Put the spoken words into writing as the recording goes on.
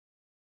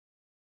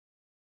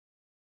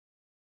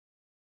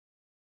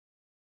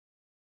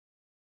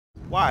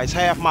Why? It's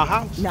half my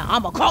house. Now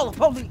I'ma call the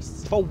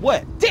police. For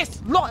what?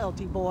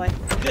 Disloyalty, boy.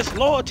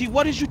 Disloyalty?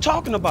 What is you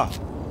talking about?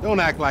 Don't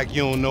act like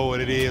you don't know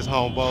what it is,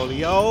 homeboy.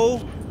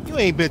 You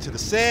ain't been to the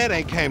set,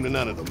 ain't came to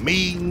none of the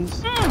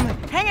meetings.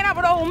 Hanging out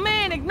with old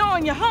men,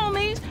 ignoring your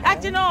homies,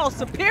 acting all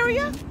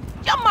superior?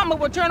 Your mama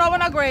will turn over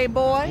in her grave,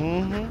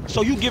 boy.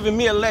 So you giving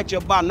me a lecture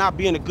about not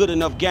being a good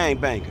enough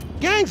gangbanger?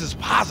 Gangs is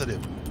positive.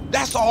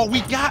 That's all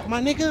we got, my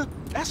nigga.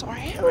 That's our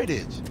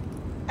heritage.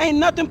 Ain't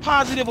nothing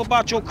positive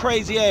about your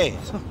crazy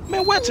ass.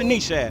 Man, where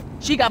Tanisha at?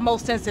 She got more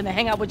sense than to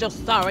hang out with your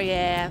sorry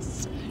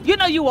ass. You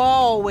know you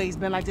always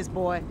been like this,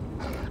 boy.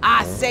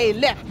 I say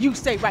left, you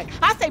say right.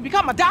 I say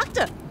become a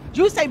doctor.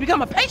 You say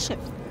become a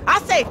patient. I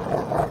say,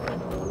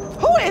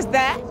 who is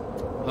that?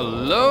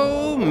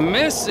 Hello,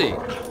 Missy.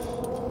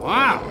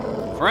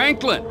 Wow,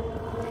 Franklin.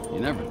 You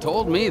never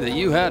told me that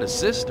you had a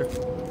sister.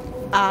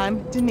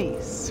 I'm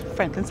Denise,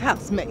 Franklin's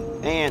housemaid.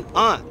 And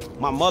aunt,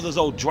 my mother's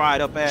old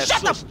dried up ass Shut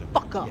sister. the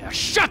fuck up. Yeah,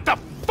 shut the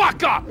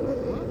fuck up!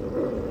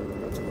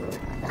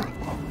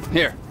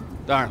 Here,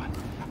 darling,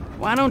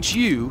 why don't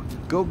you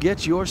go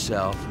get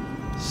yourself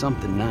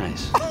something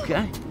nice,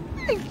 okay?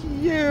 Thank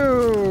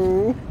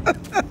you.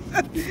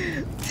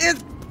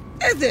 Is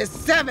it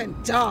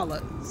 $7?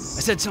 I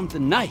said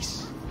something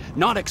nice,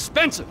 not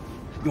expensive.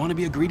 You want to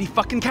be a greedy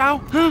fucking cow,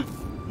 huh?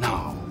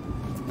 No.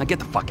 Now get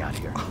the fuck out of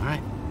here, all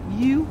right?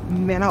 You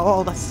men are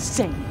all the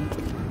same.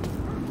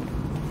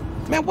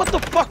 Man, what the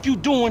fuck you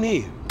doing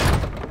here?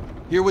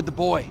 Here with the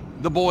boys.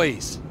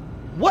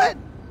 What?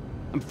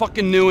 I'm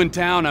fucking new in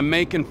town. I'm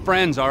making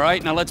friends, all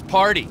right? Now let's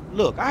party.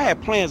 Look, I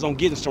had plans on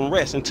getting some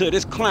rest until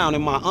this clown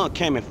and my aunt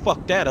came and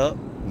fucked that up.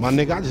 My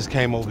nigga, I just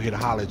came over here to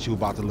holler at you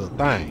about the little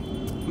thing.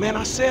 Man,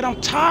 I said I'm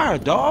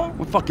tired, dawg.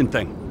 What fucking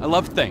thing? I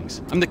love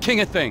things. I'm the king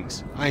of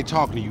things. I ain't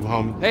talking to you,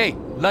 homie. Hey,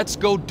 let's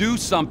go do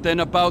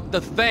something about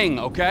the thing,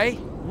 okay?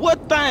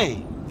 What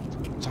thing?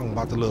 I'm talking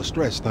about the little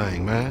stretch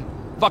thing, man.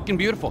 Fucking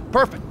beautiful.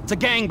 Perfect. It's a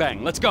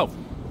gangbang. Let's go.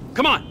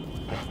 Come on.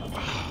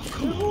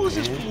 Who is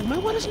this fool,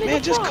 man? What is nigga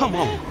Man, just come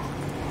on.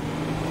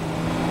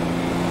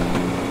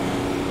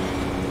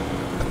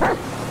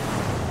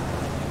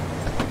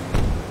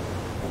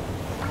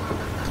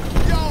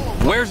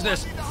 Where's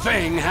this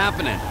thing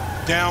happening?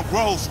 Down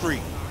Grove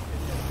Street.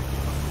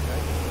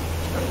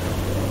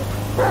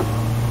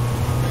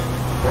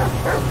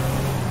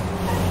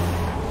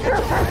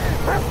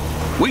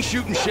 We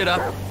shooting shit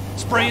up,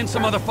 spraying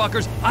some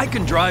motherfuckers. I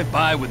can drive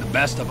by with the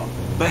best of them.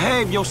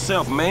 Behave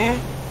yourself, man.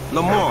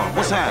 Lamar,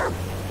 what's happening?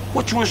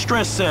 What you and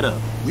Stress set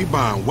up? We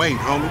buying weight,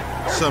 homie.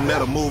 Something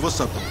that'll move us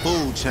up the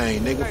food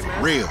chain, nigga,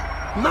 for real.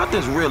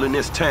 Nothing's real in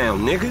this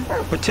town, nigga.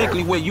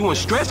 Particularly where you and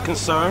Stress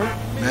concerned.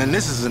 Man,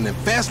 this is an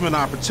investment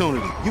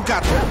opportunity. You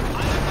got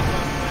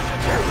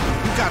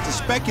to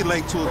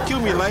speculate to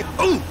accumulate.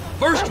 Ooh,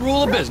 first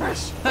rule of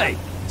business. Hey,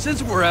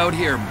 since we're out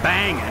here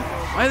banging,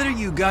 either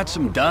you got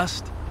some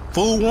dust?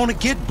 Fool wanna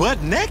get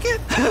butt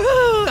naked?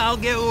 I'll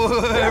get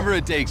wherever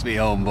it takes me,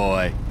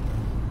 homeboy.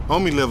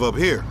 Homie live up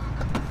here.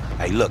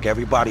 Hey, look,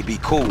 everybody be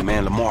cool,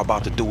 man. Lamar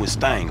about to do his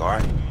thing, all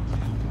right?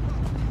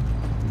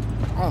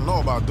 I don't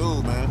know about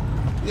dude, man.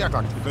 He act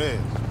like the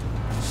feds.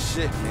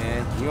 Shit,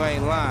 man. You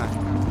ain't lying.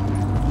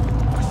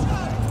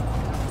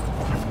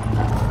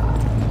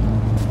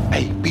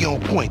 Hey, be on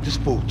point. This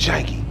fool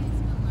janky.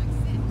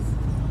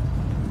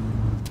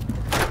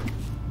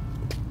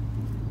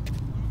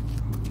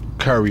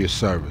 Courier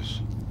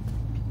service.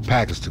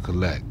 Package to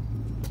collect.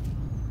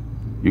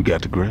 You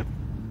got the grip?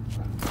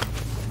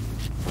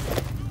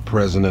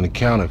 Present and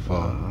accounted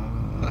for.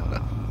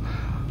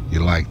 You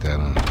like that,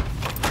 huh?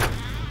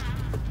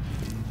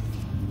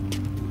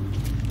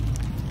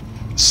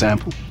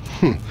 Sample?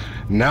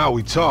 Now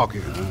we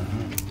talking.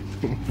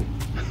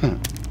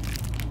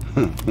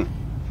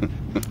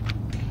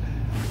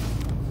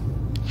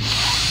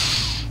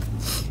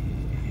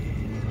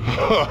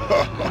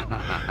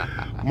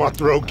 My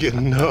throat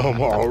getting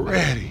numb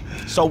already.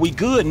 So we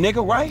good,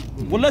 nigga, right?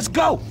 Well, let's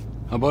go.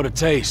 How about a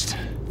taste?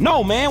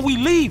 No, man, we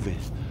leaving.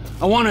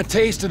 I want a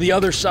taste of the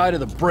other side of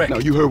the brick. Now,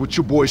 you heard what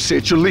your boy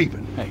said. You're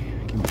leaving. Hey,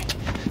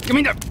 give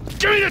me the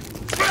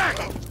back!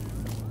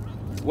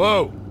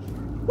 Whoa.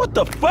 What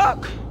the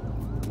fuck?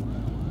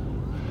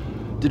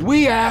 Did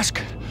we ask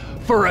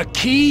for a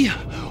key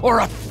or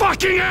a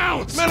fucking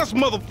ounce? Man, that's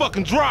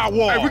motherfucking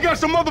drywall. Hey, we got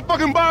some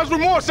motherfucking buyer's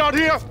remorse out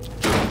here.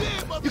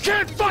 You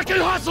can't fucking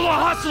hustle a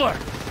hustler!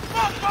 Oh,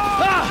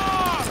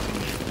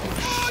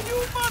 you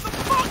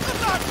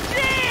motherfuckers are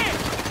dead!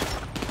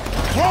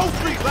 Grove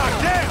Street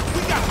locked down.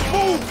 We got to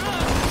move.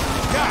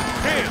 God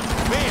damn,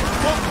 man,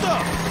 fucked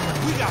up.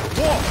 We got to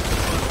walk.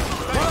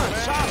 Run,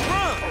 child,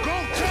 run. Go,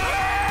 child.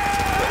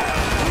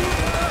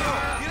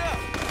 Get up.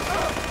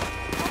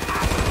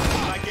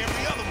 Like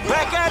every other one.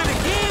 Back at it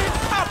again?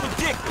 How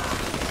ridiculous.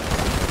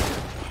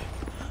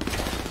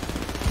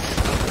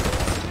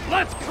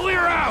 Let's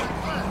clear out!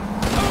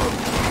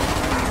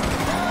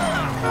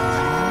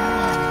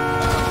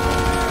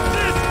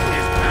 This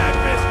is bad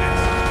business!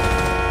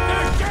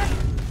 They're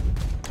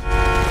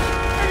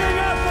ganging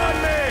up on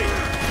me!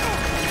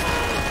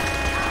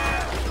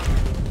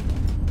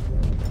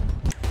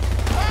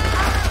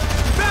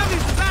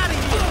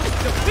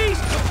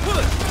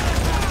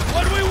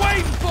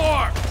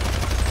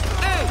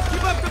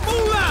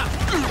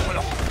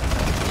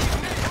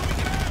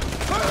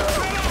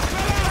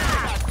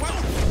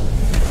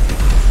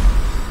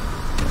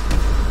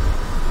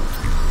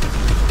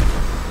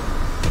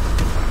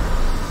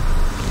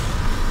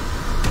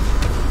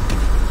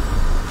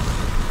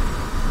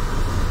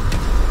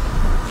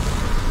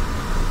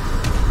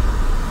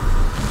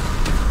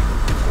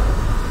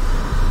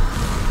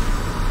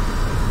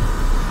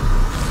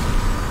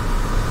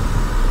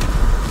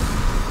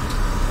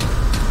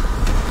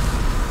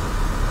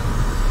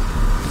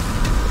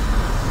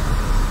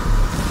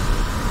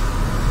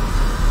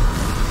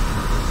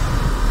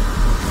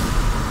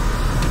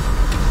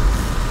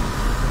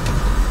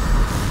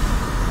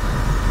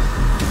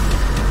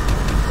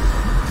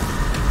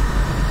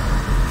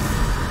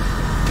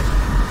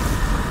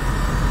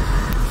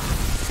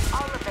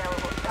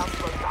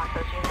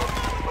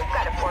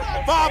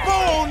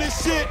 5-0 on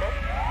this shit.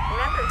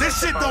 This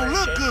shit don't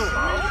look good.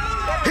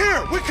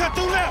 Here, we cut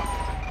through left.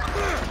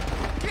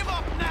 Give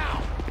up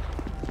now.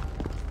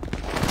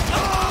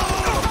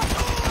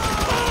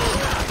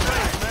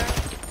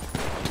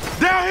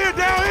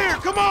 Down here,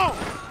 come on.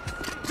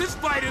 This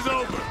fight is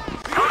over.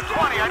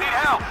 220, I need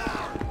help.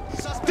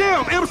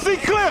 Damn, MC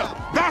Clip.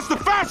 That's the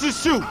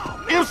fastest shoot.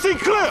 MC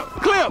Clip.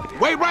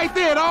 Clip, wait right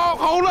there, dog.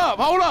 Hold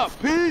up.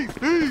 Peace.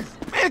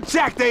 Man,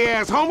 jack they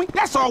ass, homie.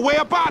 That's our way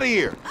up out of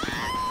here.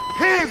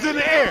 Hands in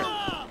the air.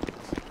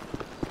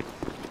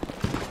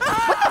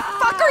 What the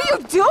fuck are you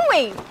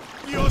doing?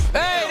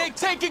 Hey, they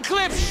taking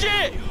Clip's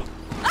shit!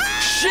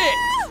 Shit!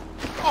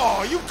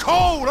 Oh, you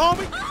cold,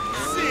 homie.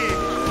 Shit.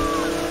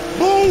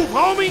 Move,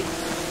 homie.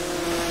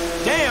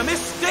 Damn, it's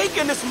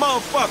stinking this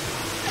motherfucker.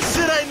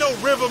 Shit ain't no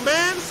river,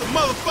 man. It's a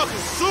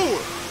motherfucking sewer.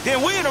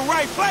 Then we're in the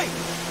right place.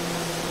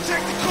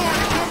 Check the car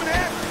you coming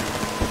at.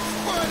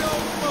 Spread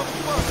those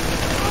motherfuckers.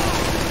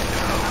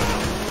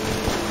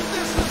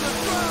 This is a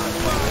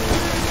drive-by.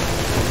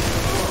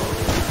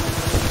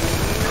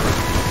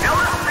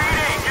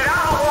 LSPD, get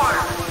out of the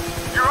water.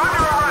 You're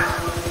under arrest.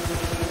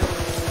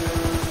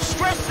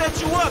 Stretch set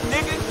you up,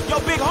 nigga.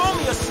 Your big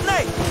homie a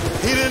snake.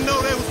 He didn't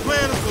know they was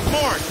planning for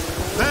March.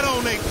 That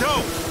on they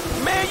dope.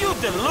 Man, you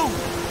deluded.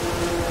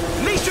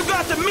 At least you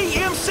got to meet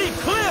MC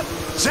Clip.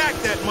 Jack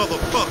that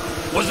motherfucker.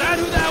 Was that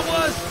who that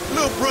was?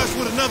 Little brush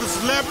with another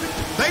celebrity.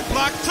 They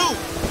blocked too.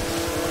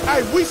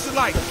 Hey, we should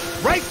like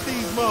race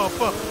these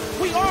motherfuckers.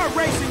 We are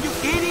racing, you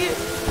idiot.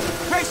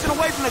 Racing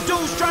away from the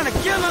dudes trying to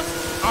kill us.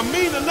 I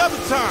mean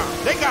another time.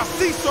 They got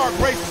sea shark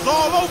races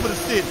all over the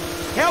city.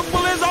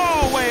 Helpful as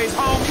always,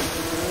 homie.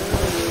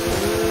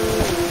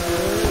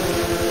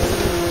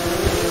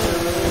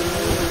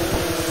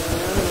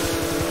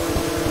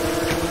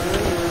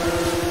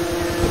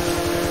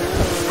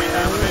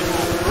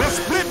 Let's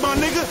split, my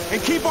nigga,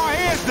 and keep our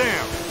heads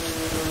down.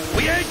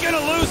 We ain't gonna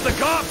lose the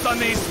cops on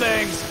these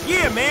things.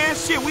 Yeah, man,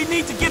 shit, we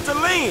need to get to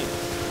land.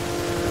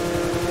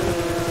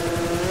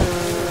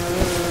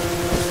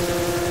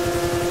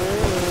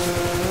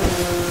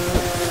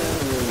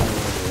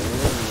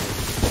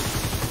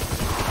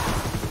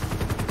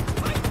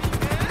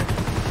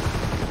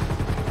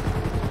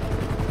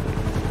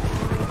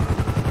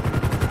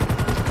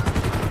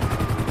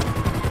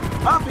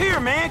 Up here,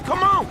 man,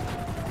 come on.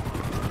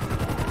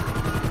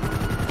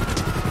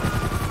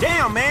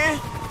 Damn, man.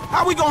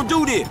 How we gonna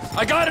do this?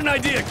 I got an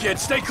idea, kid.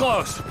 Stay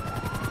close.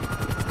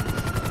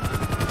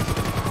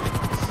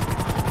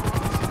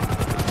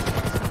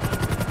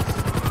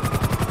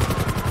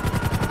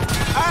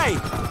 Hey,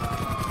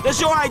 does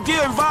your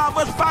idea involve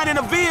us finding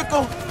a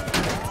vehicle?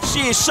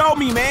 Shit, show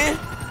me, man.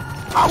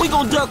 How we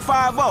gonna duck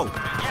 5-0?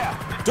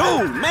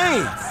 Dude,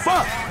 man,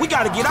 fuck. We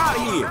gotta get out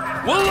of here.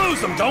 We'll lose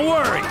them, don't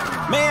worry.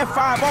 Man,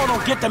 5-0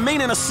 don't get the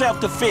meaning of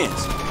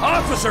self-defense.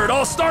 Officer, it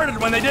all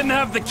started when they didn't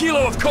have the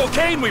kilo of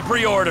cocaine we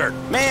pre-ordered.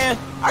 Man,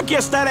 I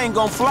guess that ain't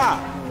gonna fly.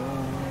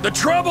 The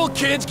trouble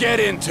kids get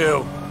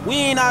into. We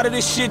ain't out of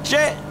this shit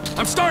yet.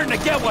 I'm starting to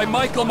get why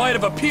Michael might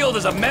have appealed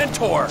as a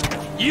mentor.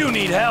 You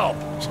need help.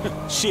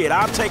 Shit,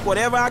 I'll take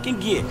whatever I can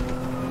get.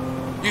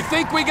 You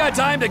think we got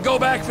time to go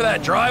back for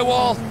that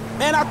drywall?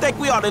 Man, I think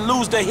we ought to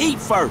lose the heat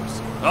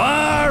first.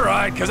 All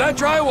right, because that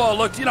drywall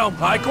looked, you know,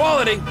 high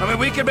quality. I mean,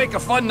 we could make a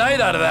fun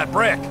night out of that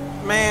brick.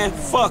 Man,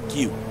 fuck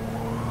you.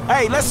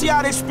 Hey, let's see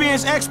how the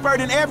experienced expert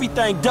in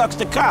everything ducks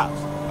the cops,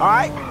 all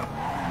right?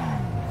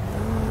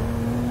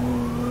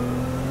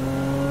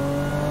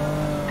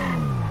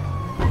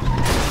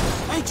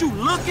 Ain't you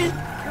looking?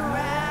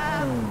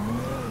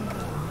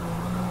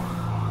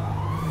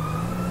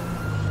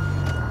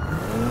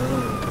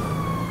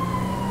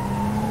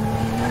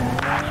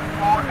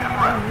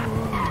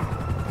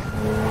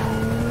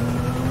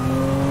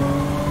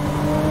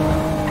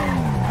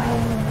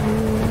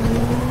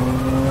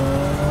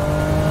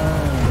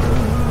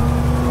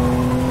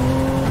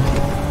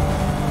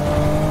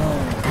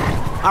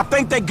 I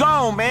think they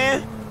gone,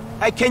 man.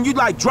 Hey, can you,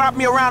 like, drop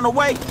me around the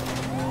way?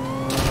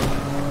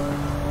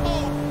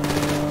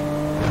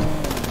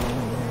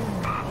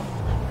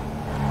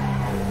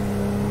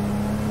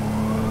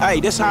 Hey,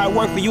 this how it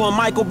worked for you and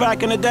Michael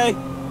back in the day?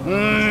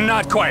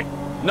 Not quite.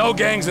 No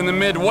gangs in the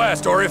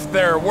Midwest, or if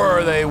there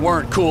were, they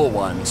weren't cool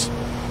ones.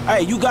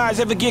 Hey, you guys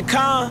ever get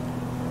con?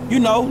 You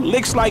know,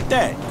 licks like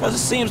that. Cause it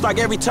seems like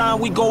every time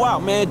we go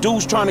out, man,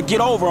 dudes trying to get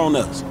over on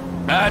us.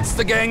 That's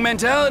the gang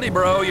mentality,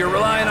 bro. You're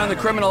relying on the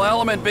criminal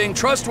element being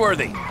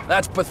trustworthy.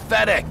 That's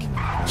pathetic.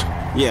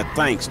 Yeah,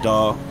 thanks,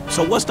 dawg.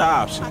 So what's the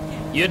option?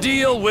 You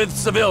deal with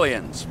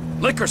civilians.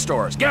 Liquor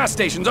stores, gas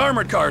stations,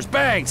 armored cars,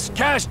 banks,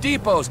 cash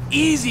depots,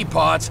 easy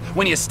pots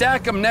when you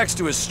stack them next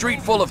to a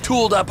street full of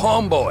tooled-up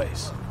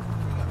homeboys.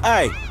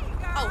 Hey.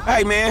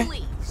 Hey, man.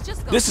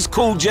 This is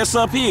cool just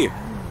up here.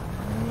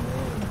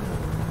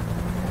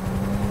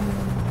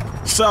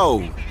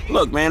 So,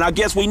 look, man, I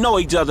guess we know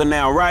each other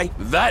now, right?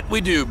 That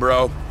we do,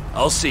 bro.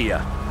 I'll see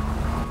ya.